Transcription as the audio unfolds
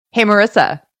Hey,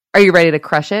 Marissa, are you ready to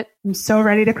crush it? I'm so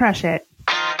ready to crush it.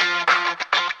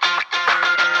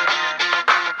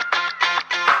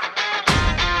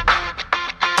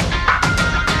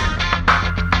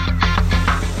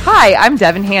 Hi, I'm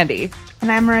Devin Handy. And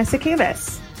I'm Marissa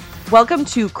Kavis. Welcome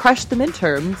to Crush the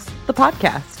Midterms, the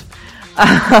podcast.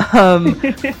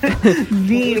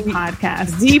 The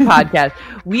podcast. The podcast.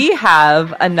 We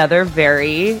have another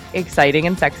very exciting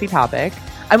and sexy topic.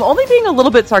 I'm only being a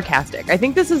little bit sarcastic. I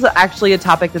think this is actually a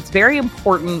topic that's very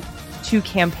important to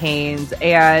campaigns.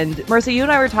 And Marissa, you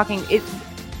and I were talking,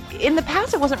 in the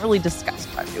past, it wasn't really discussed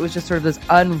much. It was just sort of this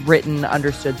unwritten,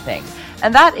 understood thing.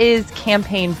 And that is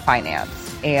campaign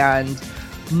finance and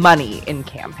money in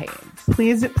campaigns.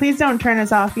 Please don't turn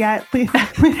us off yet. Please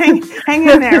hang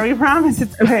in there. We promise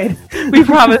it's good. We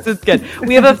promise it's good.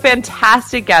 We have a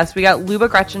fantastic guest. We got Luba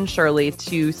Gretchen Shirley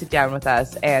to sit down with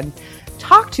us and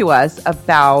talk to us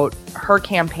about her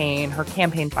campaign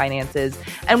finances.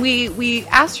 And we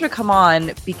asked her to come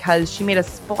on because she made a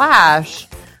splash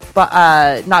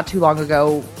not too long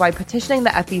ago by petitioning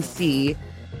the FEC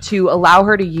to allow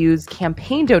her to use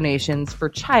campaign donations for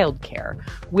childcare,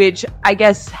 which I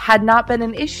guess had not been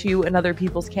an issue in other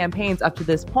people's campaigns up to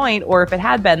this point, or if it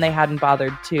had been, they hadn't thought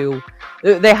to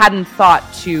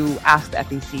ask the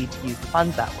FEC to use the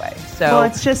funds that way. So, well,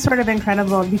 it's just sort of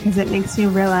incredible because it makes you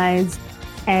realize,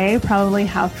 probably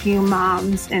how few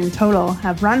moms in total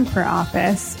have run for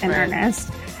office in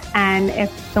earnest, and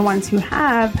if the ones who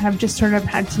have just sort of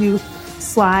had to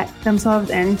slot themselves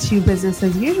into business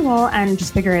as usual and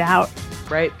just figure it out.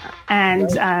 Right.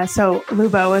 And so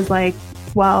Luba was like,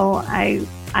 well, I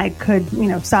could,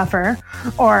 suffer,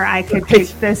 or I could take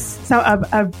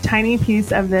a tiny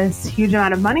piece of this huge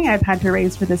amount of money I've had to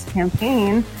raise for this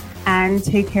campaign and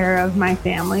take care of my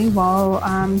family while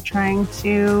trying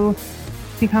to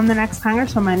become the next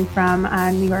congresswoman from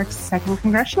New York's 2nd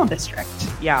Congressional District.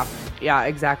 Yeah,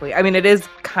 exactly. I mean, it is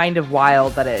kind of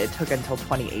wild that it took until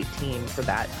 2018 for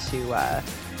that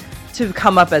to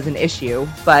come up as an issue,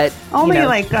 but only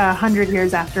 100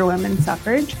 years after women's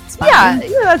suffrage. Yeah,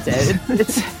 that's it.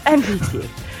 It's NPT.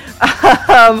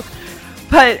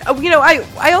 But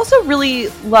I also really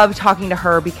love talking to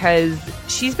her because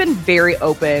she's been very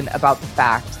open about the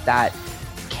fact that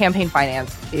campaign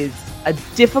finance is a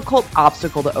difficult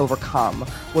obstacle to overcome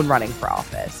when running for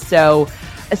office. So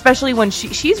especially when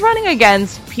she's running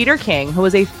against Peter King, who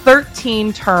is a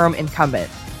 13-term incumbent.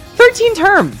 13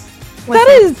 terms!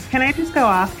 Can I just go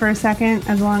off for a second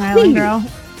as a Long Island girl?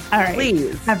 All right.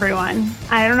 Please. Everyone.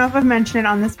 I don't know if I've mentioned it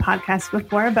on this podcast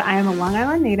before, but I am a Long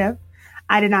Island native.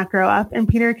 I did not grow up in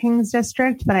Peter King's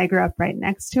district, but I grew up right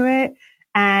next to it.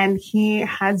 And he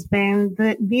has been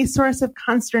the source of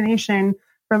consternation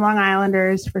for Long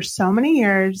Islanders for so many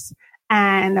years.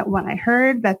 And when I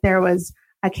heard that there was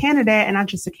a candidate, and not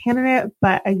just a candidate,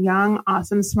 but a young,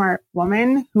 awesome, smart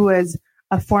woman who was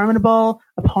a formidable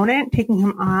opponent taking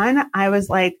him on, I was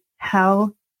like,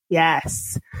 hell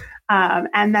yes.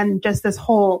 And then just this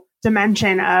whole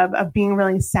dimension of being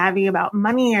really savvy about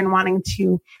money and wanting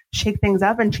to shake things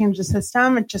up and change the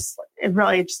system. It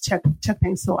really just took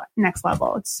things to the next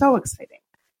level. It's so exciting.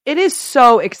 It is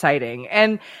so exciting.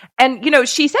 And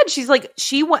she said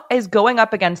she is going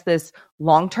up against this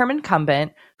long-term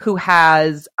incumbent who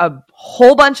has a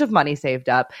whole bunch of money saved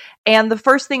up. And the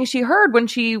first thing she heard when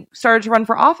she started to run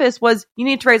for office was, you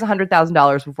need to raise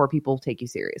 $100,000 before people take you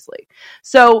seriously.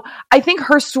 So I think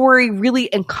her story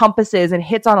really encompasses and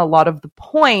hits on a lot of the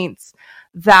points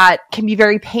that can be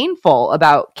very painful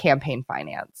about campaign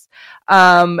finance.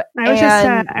 I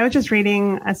was just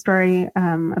reading a story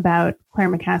about Claire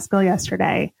McCaskill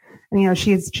yesterday, and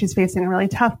she's facing a really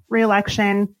tough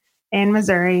re-election in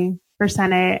Missouri for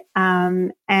Senate,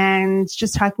 and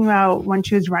just talking about when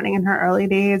she was running in her early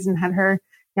days and had her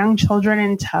young children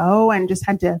in tow and just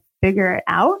had to figure it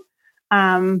out.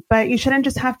 But you shouldn't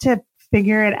just have to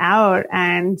figure it out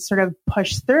and sort of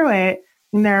push through it.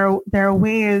 And there are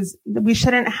ways that we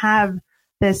shouldn't have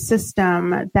this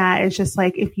system that is just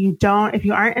like, if you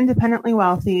aren't independently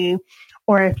wealthy,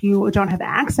 or if you don't have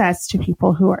access to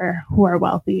people who are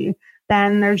wealthy,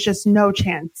 then there's just no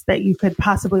chance that you could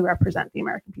possibly represent the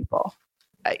American people.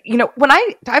 When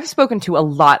I've spoken to a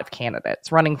lot of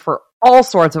candidates running for all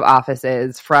sorts of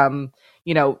offices, from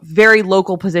very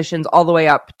local positions all the way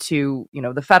up to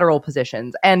the federal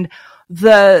positions, and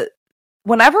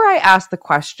whenever I ask the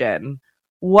question,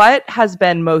 what has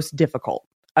been most difficult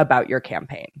about your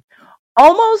campaign?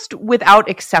 Almost without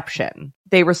exception,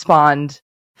 they respond,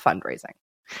 fundraising.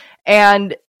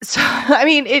 And so, I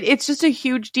mean, it's just a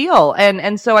huge deal.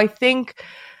 And so I think,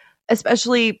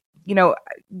 especially,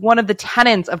 one of the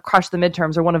tenets of Crush the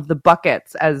Midterms, or one of the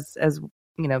buckets, as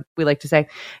we like to say,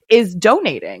 is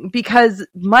donating, because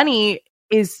money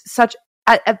is such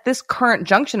at this current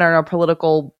junction in our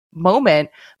political moment,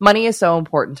 money is so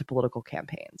important to political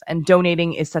campaigns, and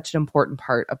donating is such an important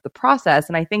part of the process.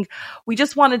 And I think we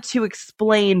just wanted to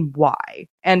explain why,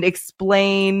 and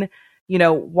explain,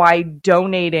 why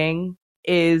donating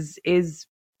is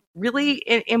really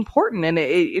important, and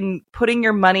in putting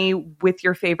your money with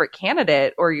your favorite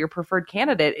candidate or your preferred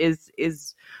candidate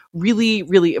is really,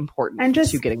 really important. And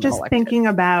just to getting just elected. Thinking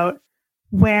about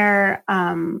where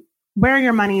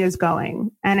your money is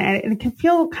going, and it can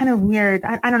feel kind of weird.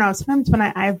 I don't know. Sometimes when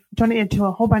I've donated to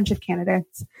a whole bunch of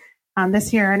candidates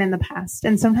this year and in the past,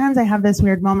 and sometimes I have this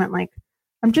weird moment, like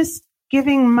I'm just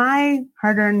giving my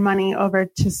hard-earned money over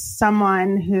to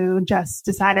someone who just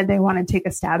decided they want to take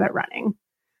a stab at running.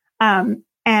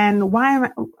 And why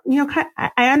am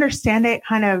I understand it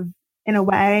kind of in a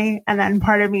way. And then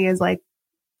part of me is like,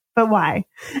 but why?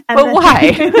 And but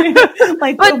why?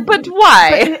 But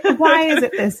why? But why is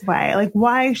it this way? Like,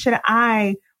 why should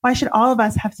all of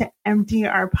us have to empty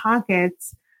our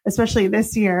pockets, especially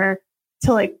this year,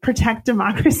 to like protect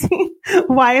democracy?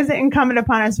 Why is it incumbent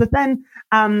upon us? But then,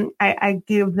 I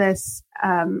gave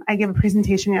a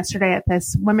presentation yesterday at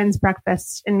this women's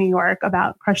breakfast in New York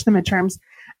about Crush the Midterms.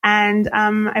 And,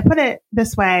 I put it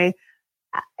this way.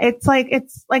 It's like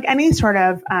any sort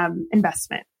of,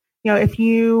 investment. If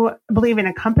you believe in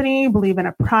a company, believe in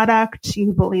a product,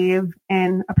 you believe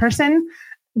in a person,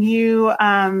 you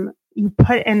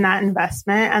put in that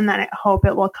investment and then hope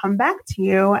it will come back to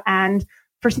you. And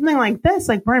for something like this,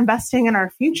 like we're investing in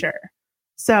our future.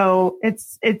 So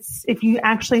it's if you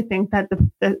actually think that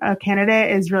a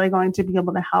candidate is really going to be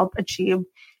able to help achieve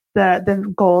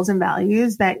the goals and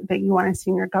values that you want to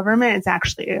see in your government, it's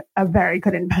actually a very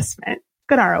good investment.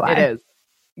 Good ROI. It is.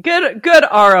 Good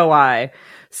ROI.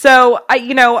 So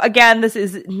again, this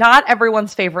is not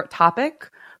everyone's favorite topic,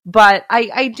 but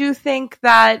I do think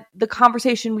that the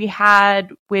conversation we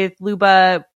had with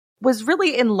Luba was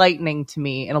really enlightening to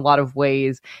me in a lot of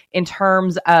ways, in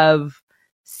terms of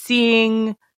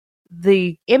seeing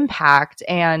the impact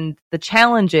and the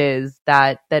challenges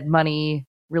that money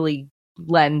really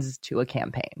lends to a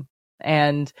campaign.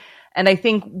 And I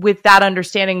think with that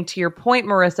understanding, to your point,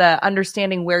 Marissa,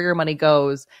 understanding where your money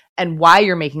goes and why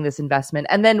you're making this investment,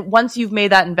 and then once you've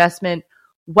made that investment,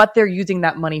 what they're using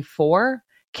that money for,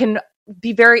 can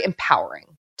be very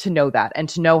empowering to know that, and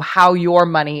to know how your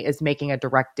money is making a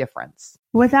direct difference.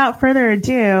 Without further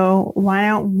ado, why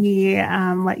don't we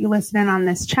let you listen in on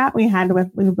this chat we had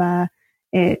with Luba.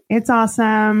 It's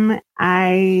awesome.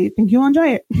 I think you'll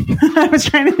enjoy it. I was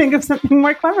trying to think of something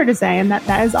more clever to say, and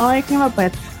that is all I came up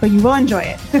with, but you will enjoy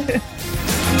it.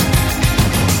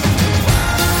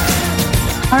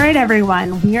 All right,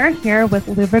 everyone. We are here with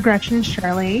Luba Gretchen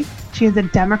Shirley. She is a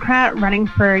Democrat running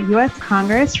for U.S.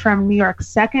 Congress from New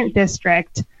York's 2nd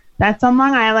District. That's on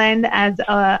Long Island. As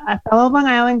a fellow Long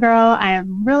Island girl, I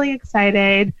am really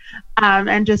excited.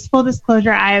 And just full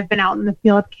disclosure, I have been out in the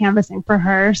field canvassing for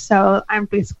her, so I'm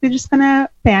basically just going to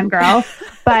fangirl.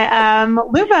 But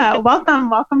Luba,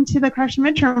 welcome to the Crush the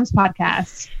Midterms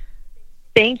podcast.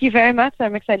 Thank you very much.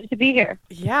 I'm excited to be here.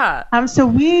 Yeah. So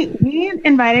we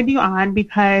invited you on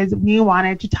because we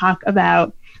wanted to talk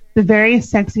about the very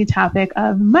sexy topic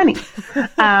of money.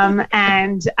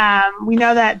 And we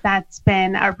know that that's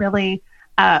been a really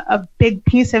a big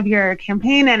piece of your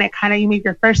campaign, and you made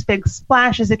your first big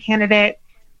splash as a candidate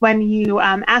when you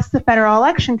asked the Federal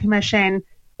Election Commission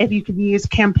if you could use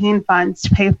campaign funds to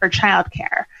pay for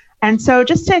childcare. And so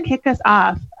just to kick us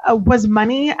off, was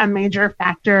money a major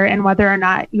factor in whether or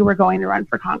not you were going to run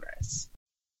for Congress?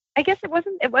 I guess it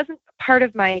wasn't part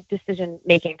of my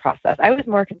decision-making process. I was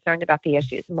more concerned about the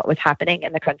issues and what was happening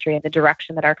in the country and the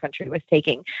direction that our country was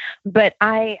taking. But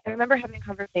I remember having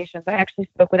conversations. I actually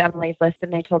spoke with Emily's List,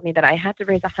 and they told me that I had to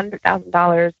raise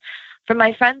 $100,000 from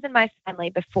my friends and my family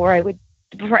before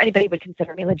anybody would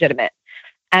consider me legitimate.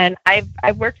 And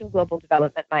I've worked in global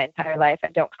development my entire life. I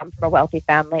don't come from a wealthy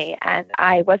family, and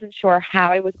I wasn't sure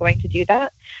how I was going to do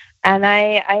that. And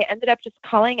I ended up just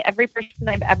calling every person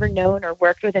I've ever known or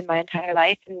worked with in my entire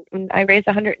life. And I raised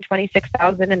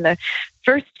 $126,000 in the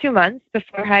first 2 months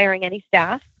before hiring any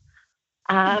staff.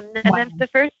 And then the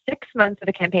first 6 months of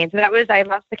the campaign. So I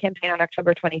launched the campaign on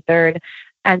October 23rd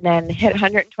and then hit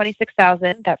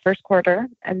 $126,000 that first quarter.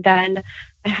 And then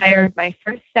I hired my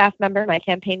first staff member, my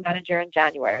campaign manager, in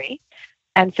January.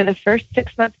 And for the first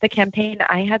 6 months of the campaign,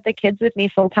 I had the kids with me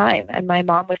full time, and my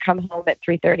mom would come home at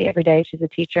 3:30 every day. She's a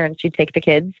teacher, and she'd take the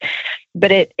kids.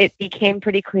 But it became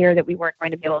pretty clear that we weren't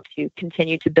going to be able to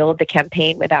continue to build the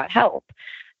campaign without help.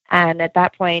 And at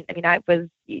that point, I was,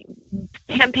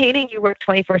 campaigning, you work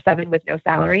 24/7 with no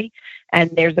salary. And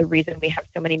there's a reason we have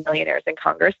so many millionaires in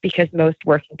Congress, because most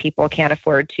working people can't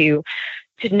afford to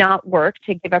not work,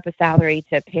 to give up a salary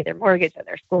to pay their mortgage and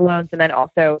their school loans, and then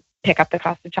also pick up the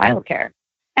cost of childcare.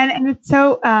 And it's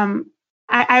so,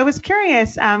 I was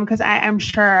curious, because I'm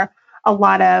sure a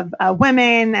lot of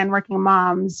women and working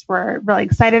moms were really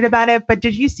excited about it. But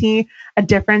did you see a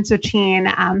difference between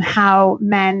how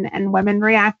men and women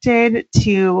reacted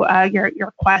to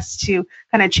your quest to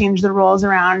kind of change the rules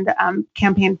around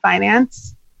campaign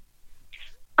finance?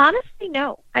 Honestly,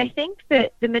 no. I think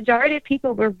that the majority of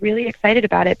people were really excited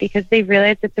about it because they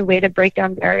realized it's a way to break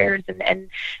down barriers and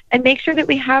make sure that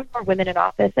we have more women in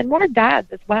office and more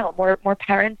dads as well, more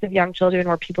parents of young children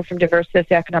or people from diverse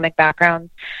socioeconomic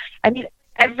backgrounds. I mean,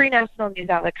 every national news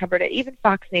outlet covered it. Even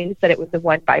Fox News said it was the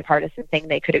one bipartisan thing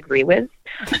they could agree with.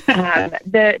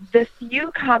 The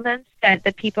few comments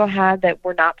that people had that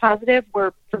were not positive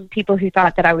were from people who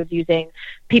thought that I was using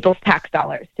people's tax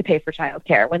dollars to pay for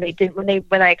childcare.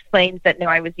 When I explained that no,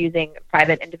 I was using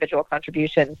private individual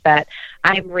contributions that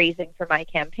I'm raising for my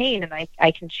campaign, and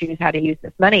I can choose how to use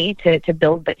this money to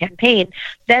build the campaign,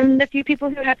 then the few people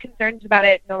who had concerns about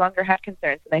it no longer had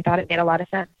concerns, and I thought it made a lot of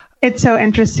sense. It's so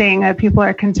interesting that people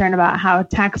are concerned about how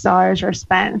tax dollars are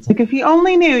spent. It's like, if you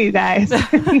only knew, you guys.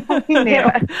 If you only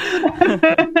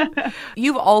knew.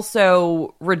 You've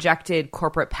also rejected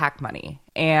corporate PAC money,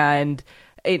 and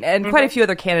quite a few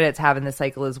other candidates have in this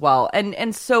cycle as well.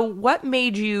 And so what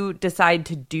made you decide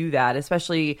to do that?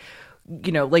 Especially,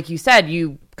 like you said,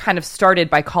 you kind of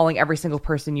started by calling every single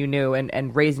person you knew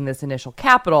and raising this initial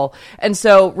capital. And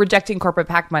so rejecting corporate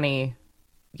PAC money,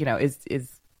 is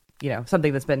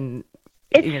something that's been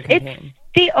in your campaign.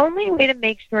 It's the only way to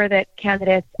make sure that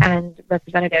candidates and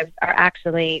representatives are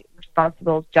actually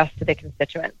responsible just to the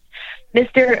constituents.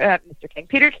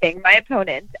 Peter King, my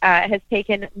opponent, has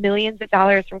taken millions of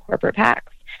dollars from corporate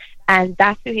PACs, and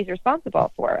that's who he's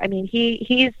responsible for. I mean,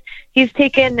 he's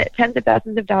taken tens of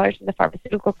thousands of dollars from the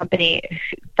pharmaceutical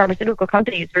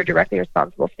companies who are directly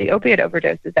responsible for the opioid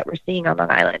overdoses that we're seeing on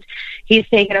Long Island. He's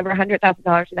taken over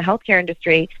 $100,000 from the healthcare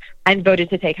industry and voted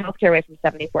to take healthcare away from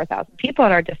 74,000 people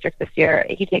in our district this year.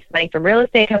 He takes money from real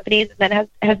estate companies and then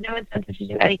has no incentive to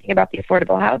do anything about the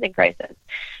affordable housing crisis.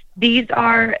 These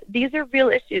are real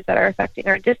issues that are affecting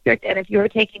our district, and if you're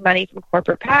taking money from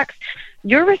corporate PACs,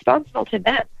 you're responsible to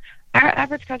them. Our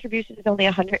average contribution is only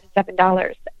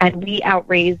 $107, and we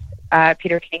outraised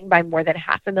Peter King by more than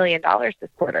 $500,000 this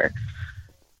quarter,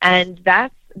 and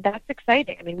that's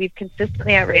exciting. I mean, we've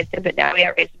consistently outraised it, but now we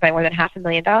outraised it by more than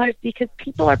 $500,000 because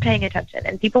people are paying attention,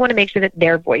 and people want to make sure that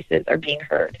their voices are being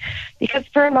heard, because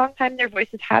for a long time their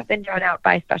voices have been drowned out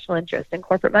by special interests and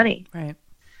corporate money. Right.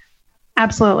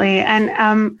 Absolutely.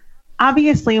 And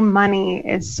obviously money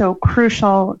is so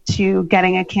crucial to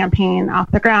getting a campaign off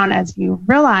the ground, as you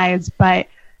realize, but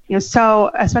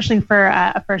so especially for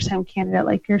a first-time candidate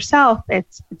like yourself,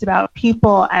 it's about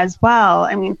people as well.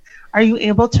 I mean, are you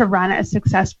able to run a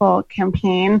successful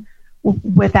campaign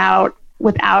without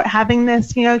having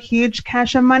this, huge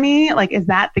cache of money? Like, is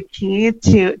that the key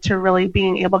to really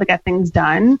being able to get things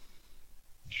done?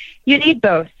 You need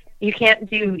both. You can't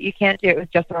do it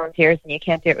with just volunteers, and you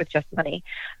can't do it with just money.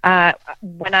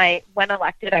 When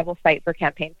elected, I will fight for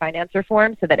campaign finance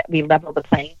reform so that we level the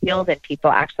playing field and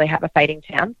people actually have a fighting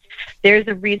chance. There's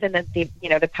a reason that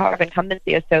the power of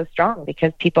incumbency is so strong,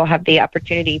 because people have the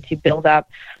opportunity to build up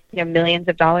millions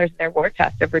of dollars in their war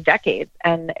chest over decades,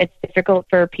 and it's difficult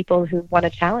for people who want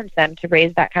to challenge them to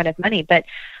raise that kind of money. But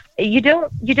you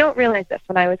don't realize this.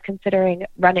 When I was considering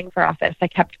running for office, I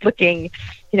kept looking,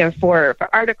 for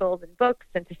articles and books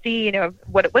and to see,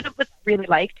 what it was really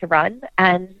like to run.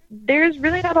 And there's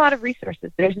really not a lot of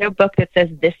resources. There's no book that says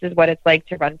this is what it's like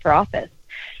to run for office.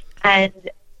 And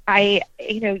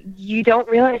you don't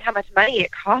realize how much money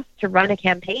it costs to run a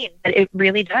campaign, but it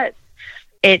really does.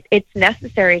 It's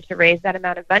necessary to raise that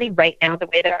amount of money right now, the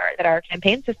way that our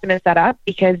campaign system is set up,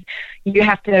 because you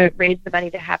have to raise the money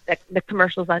to have the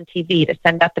commercials on TV, to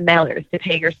send out the mailers, to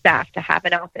pay your staff, to have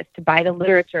an office, to buy the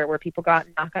literature where people go out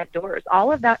and knock on doors.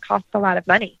 All of that costs a lot of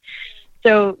money.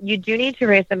 So you do need to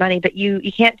raise the money, but you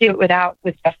can't do it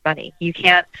with just money. You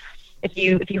can't. If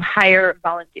you hire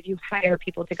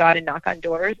people to go out and knock on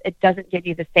doors, it doesn't give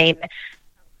you the same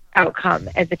outcome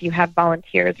as if you have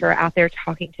volunteers who are out there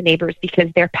talking to neighbors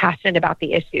because they're passionate about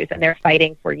the issues and they're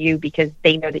fighting for you because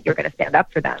they know that you're going to stand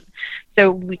up for them.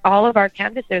 So all of our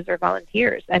canvassers are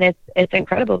volunteers, and it's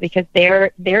incredible because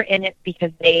they're in it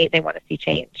because they want to see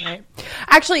change. Right.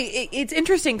 Actually, it's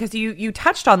interesting because you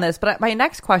touched on this, but my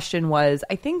next question was,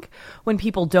 I think when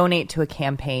people donate to a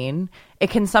campaign, it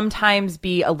can sometimes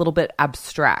be a little bit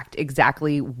abstract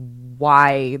exactly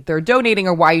why they're donating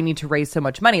or why you need to raise so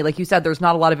much money. Like you said, there's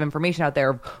not a lot of information out there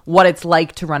of what it's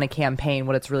like to run a campaign,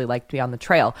 what it's really like to be on the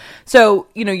trail. So,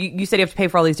 you said you have to pay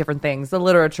for all these different things, the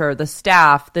literature, the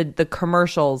staff, the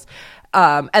commercials.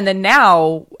 And then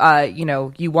now,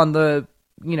 you won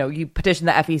you petitioned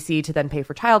the FEC to then pay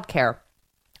for childcare.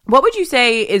 What would you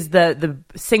say is the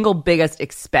single biggest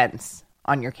expense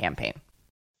on your campaign?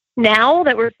 Now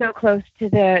that we're so close to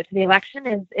the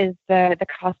election is the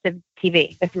cost of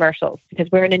TV, the commercials, because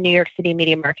we're in a New York City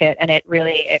media market, and it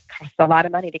costs a lot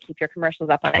of money to keep your commercials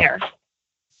up on air.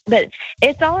 But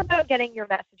it's all about getting your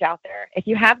message out there. If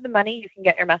you have the money, you can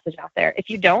get your message out there. If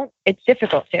you don't, it's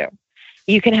difficult to.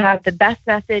 You can have the best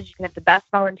message, you can have the best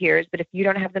volunteers, but if you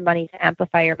don't have the money to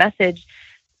amplify your message,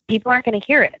 people aren't going to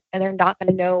hear it, and they're not going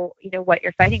to know, what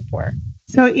you're fighting for.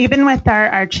 So even with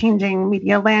our changing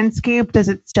media landscape, does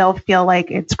it still feel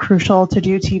like it's crucial to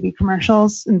do TV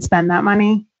commercials and spend that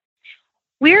money?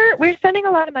 We're spending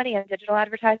a lot of money on digital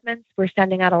advertisements. We're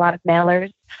sending out a lot of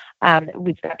mailers.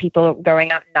 We've got people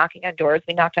going out and knocking on doors.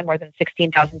 We knocked on more than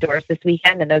 16,000 doors this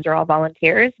weekend, and those are all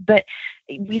volunteers. But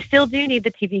we still do need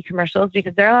the TV commercials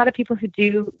because there are a lot of people who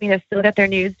do, still get their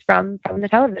news from the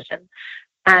television.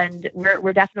 And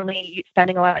we're definitely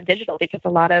spending a lot on digital because a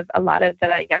lot of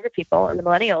the younger people and the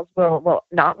millennials will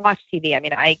not watch TV. I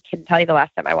mean, I can tell you the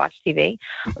last time I watched TV,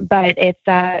 but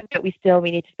but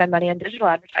we need to spend money on digital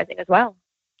advertising as well.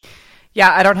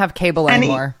 Yeah, I don't have cable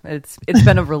anymore. It's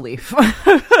been a relief.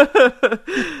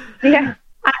 Yeah.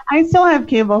 I still have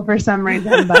cable for some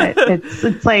reason, but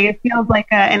it's like, it feels like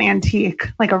an antique,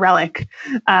 like a relic.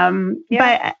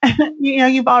 But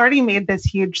you've already made this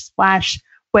huge splash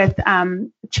with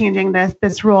changing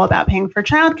this rule about paying for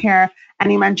childcare.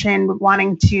 And you mentioned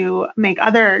wanting to make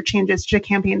other changes to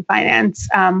campaign finance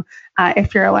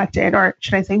if you're elected, or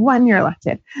should I say when you're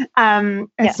elected.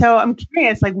 So I'm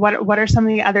curious, like what are some of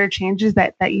the other changes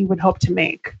that you would hope to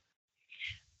make?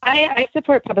 I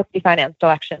support publicly financed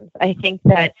elections. I think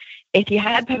that if you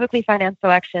had publicly financed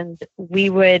elections, we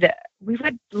would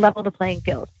level the playing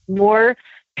field. More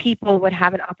people would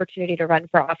have an opportunity to run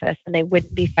for office, and they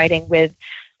wouldn't be fighting with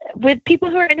people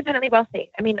who are independently wealthy.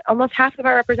 I mean, almost half of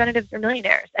our representatives are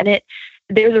millionaires, and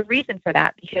there's a reason for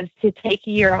that, because to take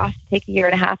a year off, to take a year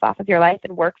and a half off of your life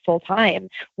and work full time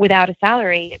without a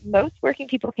salary, most working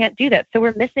people can't do that. So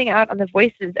we're missing out on the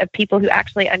voices of people who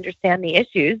actually understand the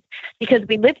issues because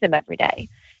we live them every day.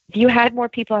 If you had more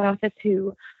people in office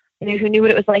who knew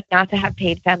what it was like not to have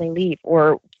paid family leave,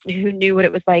 or who knew what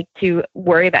it was like to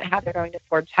worry about how they're going to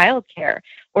afford childcare,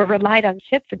 or relied on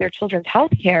CHIP for their children's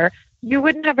health care, you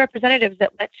wouldn't have representatives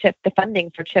that let CHIP, the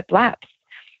funding for CHIP, lapse.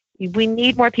 We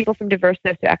need more people from diverse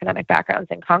socioeconomic backgrounds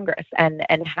in Congress, and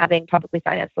having publicly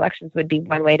financed elections would be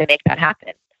one way to make that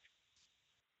happen.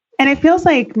 And it feels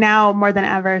like now more than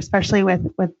ever, especially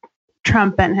with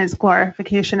Trump and his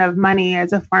glorification of money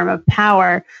as a form of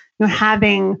power,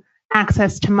 having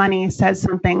access to money says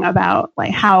something about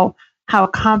like how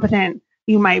competent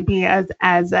you might be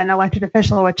as an elected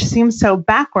official, which seems so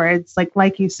backwards.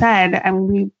 Like you said, I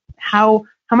mean, how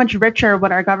much richer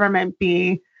would our government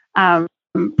be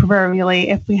proverbially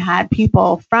if we had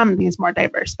people from these more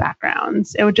diverse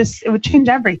backgrounds? It would change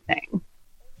everything.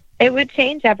 It would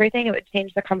change everything. It would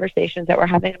change the conversations that we're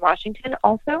having in Washington.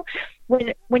 Also,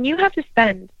 when you have to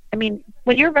spend, I mean,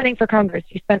 when you're running for Congress,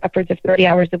 you spend upwards of 30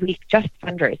 hours a week just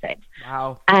fundraising.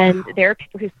 Wow. And there are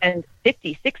people who spend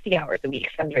 50, 60 hours a week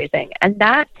fundraising. And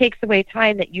that takes away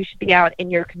time that you should be out in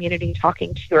your community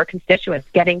talking to your constituents,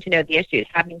 getting to know the issues,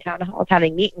 having town halls,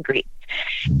 having meet and greets.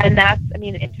 And that's, I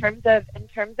mean, in terms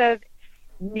of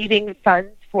needing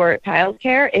funds for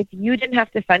childcare, if you didn't have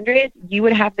to fundraise, you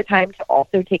would have the time to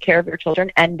also take care of your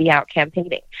children and be out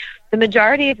campaigning. The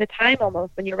majority of the time,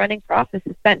 almost, when you're running for office,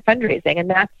 is spent fundraising, and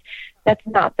that's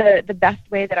not the best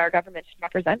way that our government should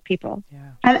represent people.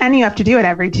 Yeah. And you have to do it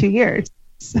every 2 years.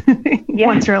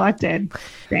 Once you're elected.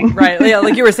 Right. Yeah,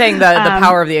 like you were saying, the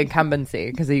power of the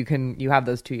incumbency, because you have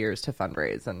those 2 years to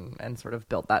fundraise and sort of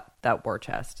build that war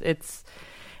chest.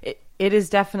 It is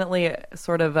definitely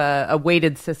sort of a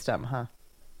weighted system, huh?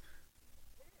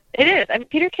 It is. I mean,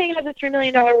 Peter King has a $3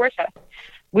 million war chest.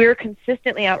 We're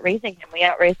consistently outraising him. We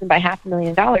outraised him by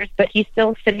 $500,000, but he's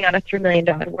still sitting on a $3 million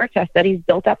war chest that he's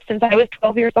built up since I was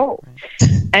 12 years old.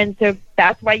 Right. And so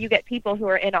that's why you get people who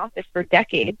are in office for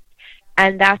decades,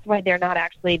 and that's why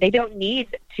they don't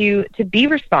need to be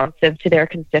responsive to their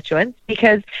constituents,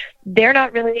 because they're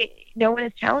not really, no one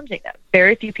is challenging them.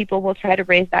 Very few people will try to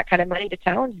raise that kind of money to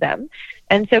challenge them.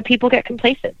 And so people get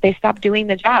complacent. They stop doing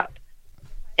the job.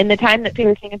 in the time that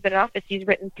Peter King has been in office, he's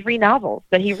written 3 novels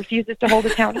that he refuses to hold a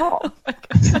town hall.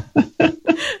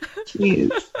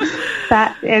 Jeez,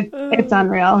 it's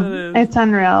unreal. It's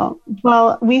unreal.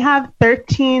 Well, we have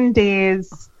 13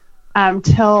 days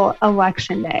till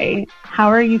Election Day. How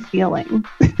are you feeling?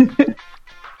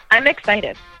 I'm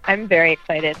excited. I'm very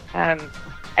excited.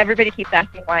 Everybody keeps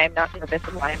asking why I'm not nervous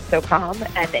and why I'm so calm,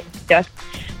 and it's just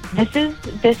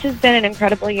this has been an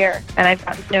incredible year, and I've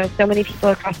gotten to know so many people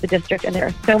across the district, and there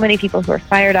are so many people who are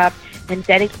fired up and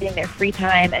dedicating their free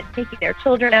time and taking their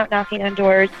children out knocking on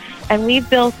doors, and we've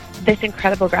built this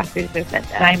incredible grassroots movement,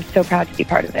 and I'm so proud to be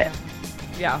part of it.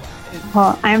 Yeah.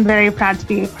 Well, I'm very proud to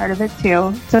be a part of it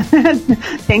too. So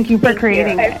thank you for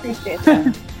creating it. I appreciate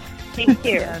that. Thank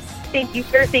you. Yes. Thank you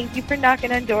for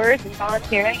knocking on doors and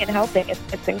volunteering and helping.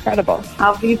 It's incredible.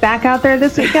 I'll be back out there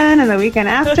this weekend and the weekend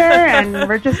after, and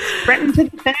we're just sprinting to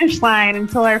the finish line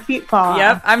until our feet fall.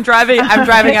 Yep, I'm driving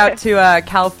out to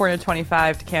California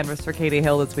 25 to canvas for Katie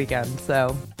Hill this weekend,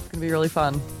 so it's gonna be really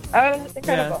fun. Oh, that's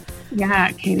incredible.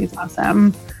 Yeah, Katie's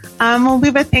awesome. Well,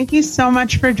 Luba, thank you so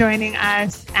much for joining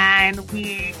us, and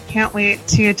we can't wait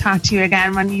to talk to you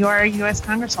again when you're a U.S.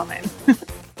 Congresswoman.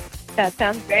 That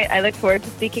sounds great. I look forward to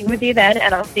speaking with you then,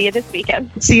 and I'll see you this weekend.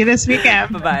 See you this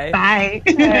weekend. Bye-bye. Bye.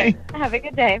 All right. Have a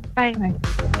good day. Bye. Bye.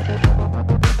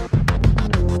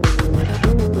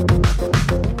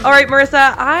 All right,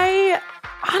 Marissa, I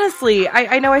honestly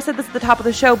know I said this at the top of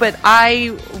the show, but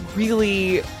I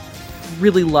really,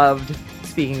 really loved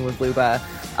speaking with Luba.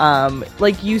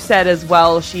 Like you said as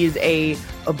well, she's a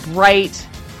bright,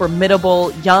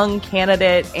 formidable young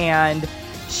candidate, and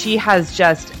she has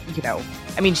just,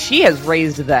 she has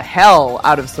raised the hell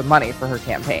out of some money for her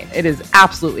campaign. It is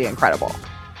absolutely incredible.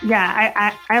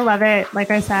 Yeah, I love it. Like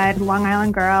I said, Long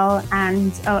Island girl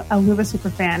and a Luba super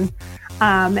fan.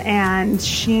 And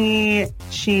she,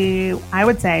 I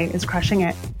would say, is crushing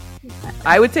it.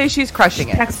 I would say she's crushing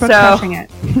it. Textbook crushing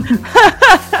it.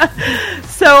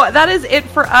 So that is it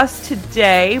for us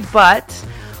today, but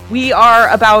we are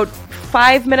about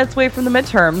 5 minutes away from the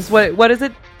midterms. What is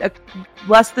it?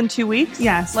 Less than 2 weeks?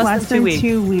 Yes, less than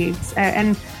 2 weeks.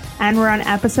 And we're on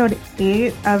episode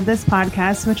 8 of this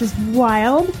podcast, which is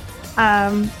wild.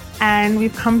 And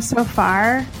we've come so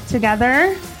far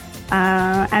together.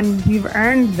 And we've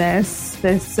earned this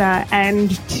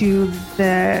end to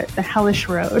the hellish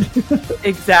road.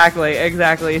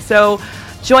 Exactly. So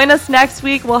join us next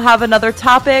week. We'll have another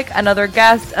topic, another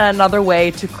guest, and another way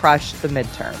to crush the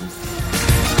midterms.